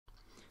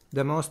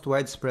The most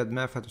widespread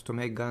method to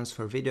make guns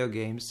for video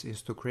games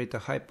is to create a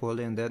high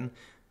poly and then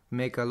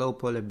make a low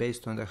poly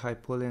based on the high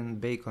poly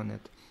and bake on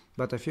it.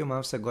 But a few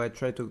months ago I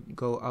tried to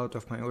go out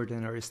of my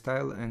ordinary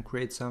style and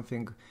create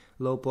something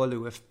low poly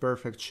with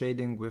perfect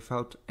shading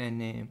without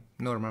any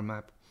normal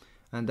map.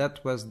 And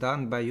that was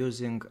done by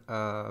using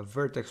a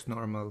vertex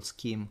normal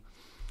scheme,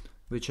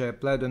 which I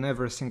applied on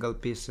every single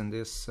piece in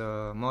this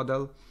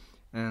model,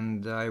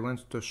 and I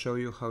want to show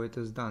you how it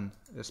is done.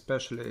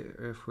 Especially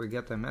if we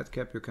get a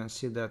matcap, you can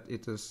see that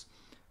it is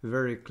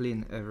very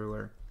clean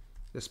everywhere,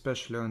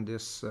 especially on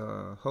this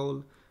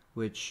hole,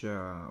 which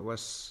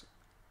was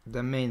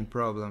the main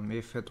problem.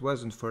 If it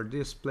wasn't for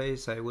this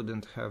place, I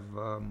wouldn't have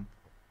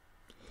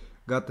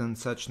gotten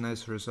such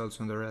nice results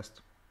on the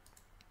rest.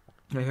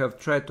 I have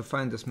tried to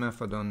find this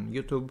method on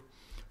YouTube.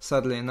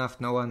 Sadly enough,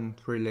 no one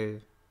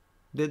really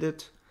did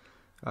it.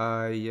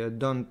 I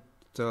don't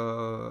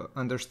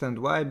understand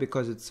why,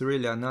 because it's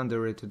really an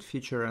underrated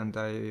feature and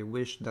I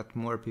wish that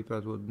more people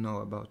would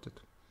know about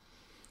it.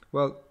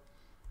 Well,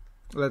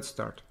 let's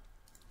start.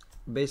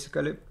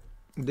 Basically,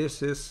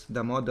 this is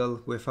the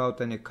model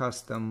without any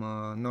custom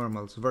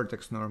normals,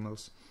 vertex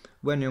normals.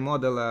 When you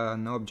model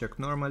an object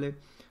normally,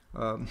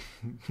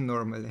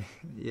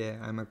 yeah,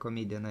 I'm a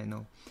comedian, I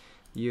know,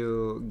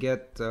 you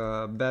get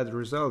bad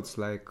results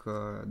like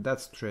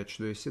that stretch.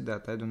 Do you see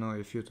that? I don't know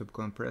if YouTube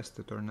compressed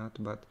it or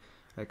not, but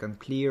I can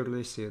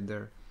clearly see it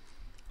there.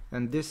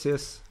 And this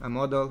is a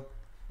model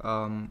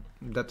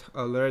that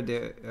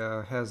already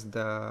has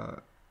the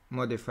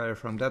modifier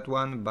from that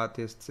one, but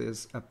it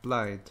is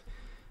applied.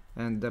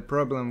 And the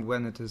problem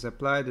when it is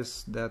applied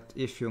is that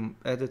if you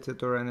edit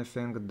it or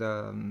anything,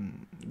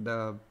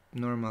 the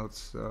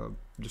normals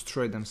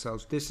destroy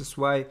themselves. This is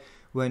why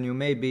when you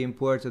maybe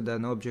imported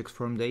an object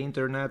from the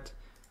internet,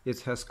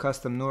 it has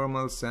custom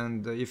normals,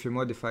 and if you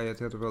modify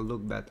it, it will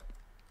look bad.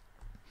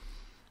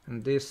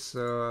 And this,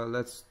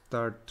 let's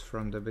start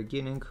from the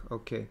beginning.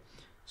 Okay,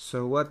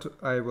 so what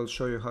I will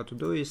show you how to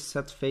do is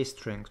set face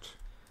strength.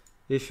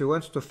 If you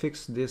want to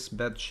fix this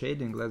bad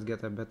shading, let's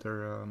get a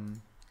better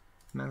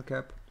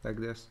mancap like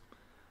this.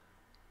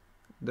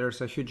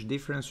 There's a huge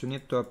difference. You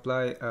need to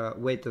apply a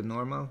weighted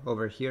normal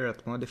over here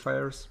at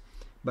modifiers,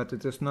 but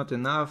it is not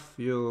enough.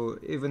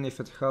 Even if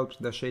it helps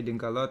the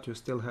shading a lot, you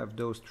still have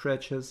those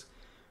stretches.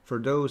 For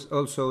those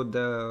also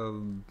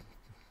the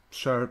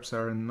sharps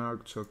are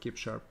unmarked, so keep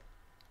sharp.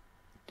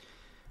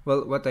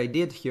 Well, what I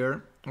did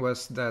here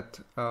was that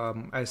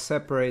I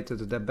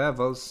separated the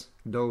bevels,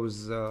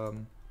 those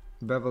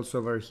bevels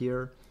over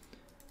here,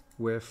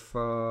 with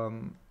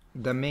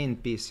the main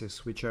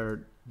pieces, which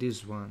are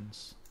these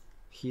ones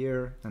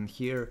here and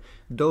here.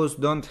 Those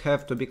don't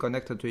have to be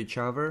connected to each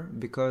other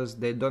because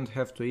they don't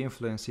have to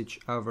influence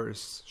each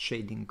other's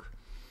shading.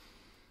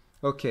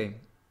 Okay,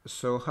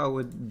 so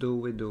how do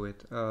we do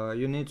it?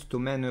 You need to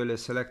manually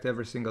select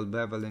every single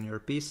bevel in your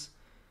piece.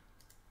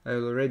 I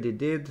already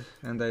did,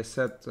 and I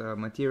set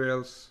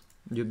materials.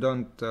 You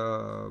don't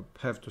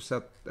have to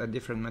set a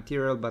different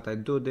material, but I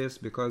do this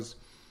because,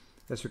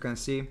 as you can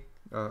see,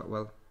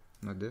 well,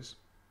 not this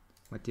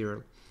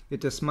material.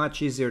 It is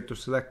much easier to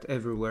select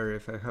everywhere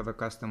if I have a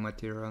custom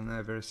material on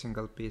every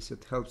single piece.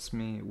 It helps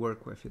me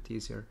work with it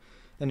easier.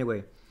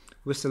 Anyway,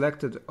 we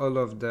selected all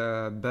of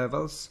the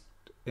bevels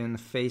in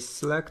face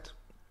select,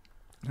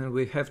 and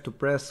we have to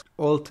press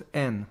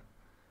Alt-N.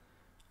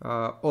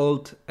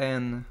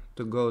 Alt-N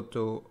to go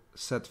to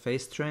set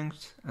face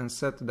strength and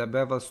set the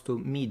bevels to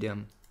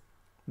medium.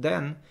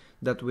 Then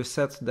that we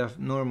set the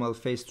normal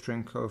face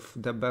strength of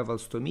the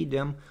bevels to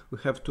medium, we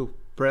have to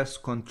press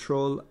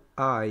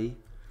Ctrl-I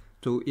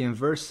to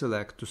inverse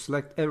select, to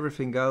select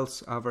everything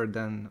else other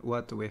than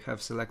what we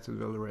have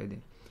selected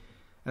already.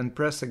 And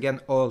press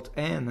again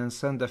Alt-N and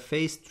send the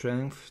face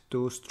strength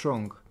to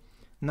strong.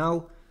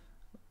 Now,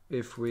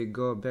 if we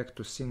go back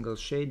to single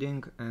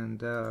shading and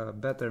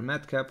better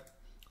matcap,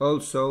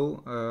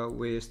 also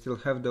we still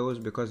have those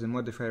because in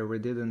modifier we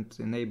didn't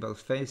enable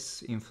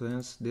face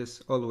influence.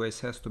 This always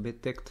has to be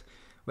ticked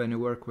when you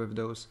work with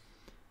those.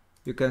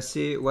 You can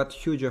see what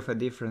huge of a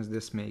difference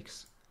this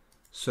makes.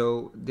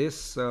 So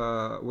this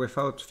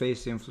without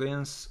face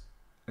influence,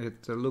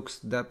 it looks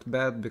that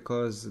bad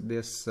because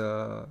this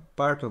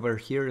part over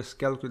here is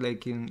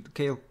calculating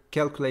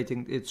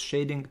its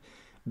shading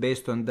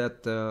based on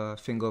that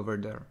thing over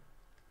there.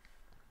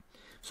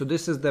 So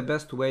this is the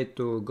best way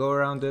to go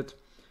around it.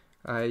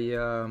 I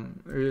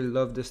really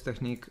love this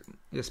technique,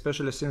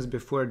 especially since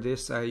before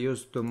this I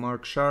used to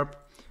mark sharp,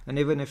 and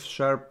even if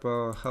sharp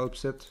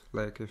helps it,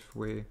 like if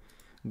we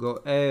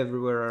go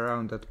everywhere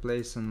around that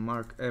place and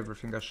mark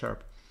everything as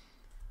sharp,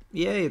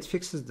 yeah, it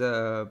fixes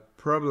the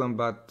problem,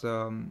 but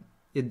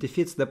it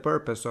defeats the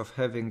purpose of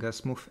having a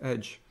smooth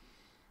edge.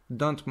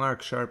 Don't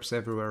mark sharps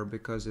everywhere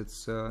because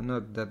it's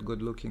not that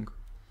good looking.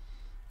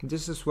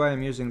 This is why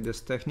I'm using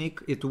this technique.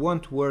 It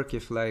won't work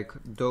if like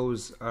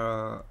those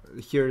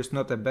here is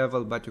not a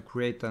bevel but you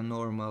create a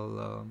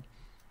normal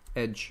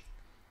edge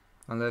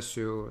unless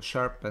you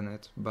sharpen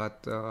it,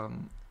 but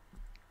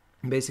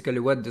basically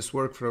what this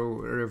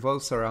workflow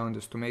revolves around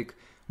is to make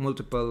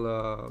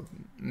multiple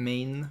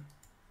main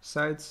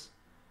sides.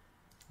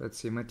 Let's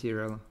see,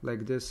 material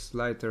like this,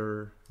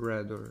 lighter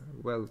red or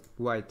well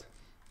white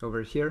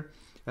over here,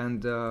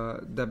 and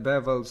the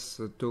bevels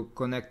to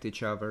connect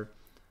each other.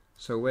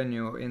 So when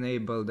you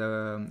enable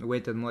the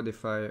weighted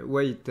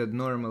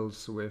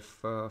normals with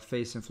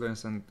face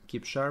influence and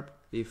keep sharp,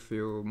 if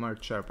you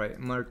mark sharp, I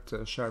marked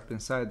sharp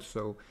inside,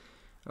 so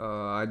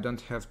I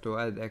don't have to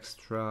add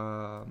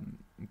extra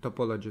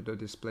topology to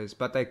this place.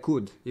 But I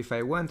could, if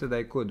I wanted,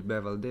 I could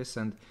bevel this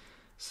and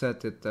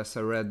set it as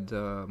a red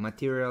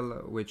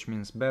material, which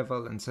means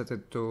bevel, and set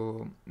it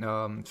to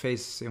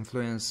face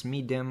influence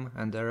medium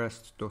and the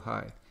rest to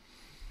high.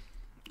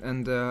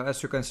 And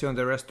as you can see on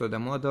the rest of the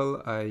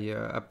model, I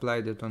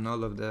applied it on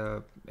all of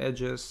the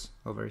edges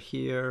over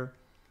here,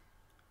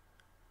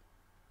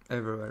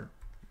 everywhere.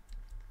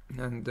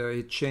 And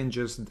it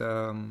changes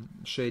the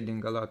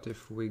shading a lot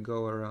if we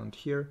go around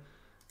here.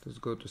 Let's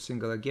go to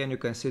single again. You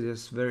can see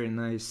this very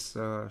nice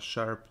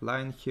sharp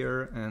line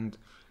here, and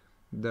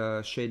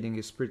the shading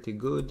is pretty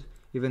good,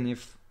 even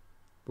if,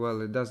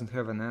 well, it doesn't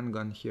have an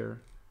handgun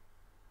here,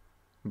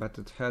 but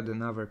it had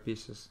in other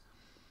pieces.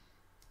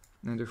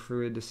 And if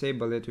we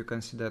disable it, you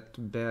can see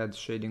that bad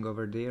shading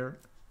over there,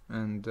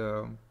 and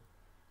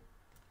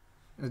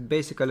it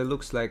basically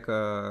looks like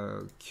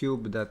a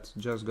cube that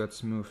just got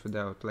smoothed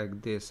out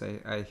like this.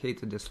 I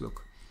hated this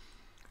look,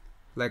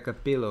 like a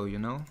pillow, you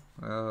know.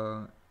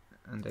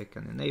 And I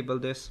can enable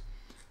this.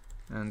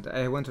 And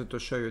I wanted to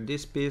show you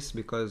this piece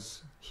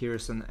because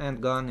here's an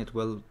handgun. It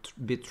will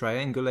be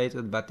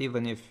triangulated, but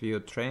even if you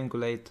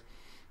triangulate,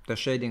 the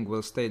shading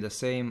will stay the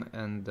same.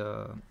 And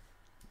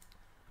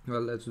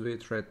well, let's do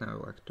it right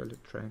now. Actually,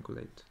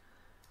 triangulate.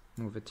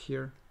 Move it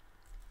here,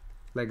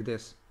 like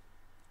this.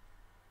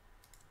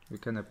 You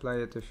can apply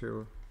it if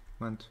you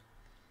want.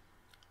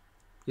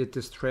 It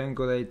is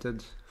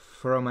triangulated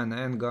from an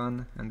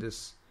handgun, and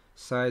this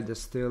side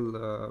is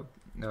still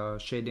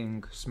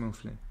shading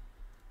smoothly.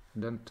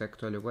 Don't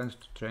actually want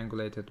to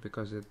triangulate it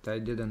because I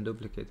didn't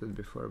duplicate it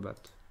before,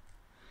 but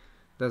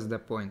that's the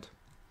point.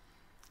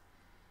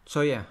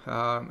 So yeah,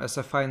 as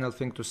a final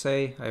thing to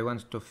say, I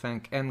want to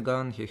thank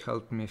Ngun. He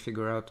helped me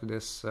figure out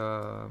this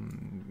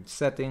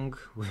setting,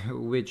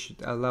 which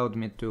allowed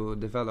me to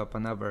develop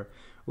another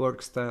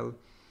work style.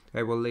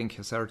 I will link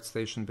his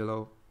ArtStation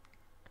below.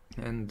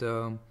 And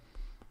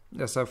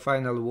as a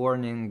final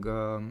warning,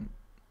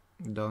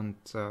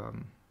 don't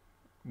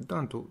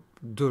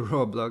do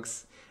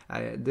Roblox.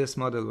 This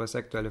model was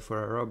actually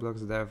for a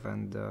Roblox dev,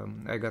 and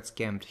I got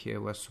scammed. He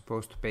was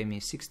supposed to pay me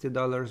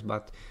 $60,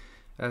 but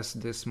as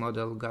this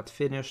model got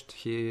finished,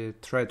 he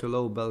tried to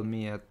lowball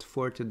me at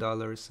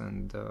 $40,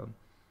 and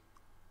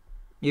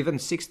even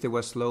 60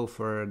 was low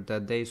for the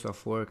days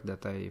of work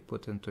that I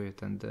put into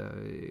it, and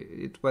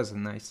it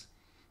wasn't nice.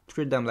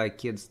 Treat them like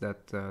kids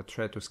that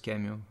try to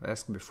scam you.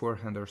 Ask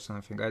beforehand or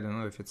something. I don't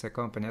know, if it's a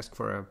company, ask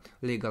for a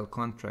legal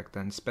contract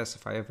and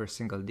specify every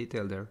single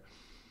detail there.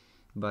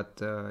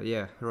 But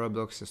yeah,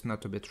 Roblox is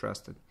not to be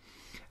trusted.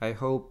 I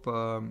hope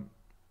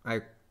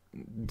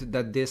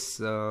that this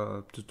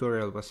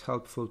tutorial was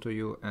helpful to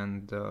you,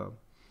 and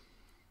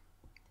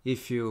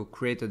if you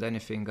created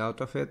anything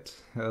out of it,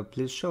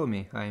 please show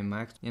me. I'm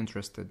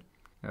interested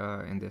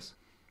in this.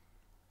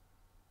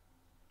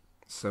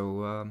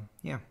 So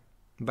yeah,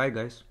 bye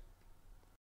guys.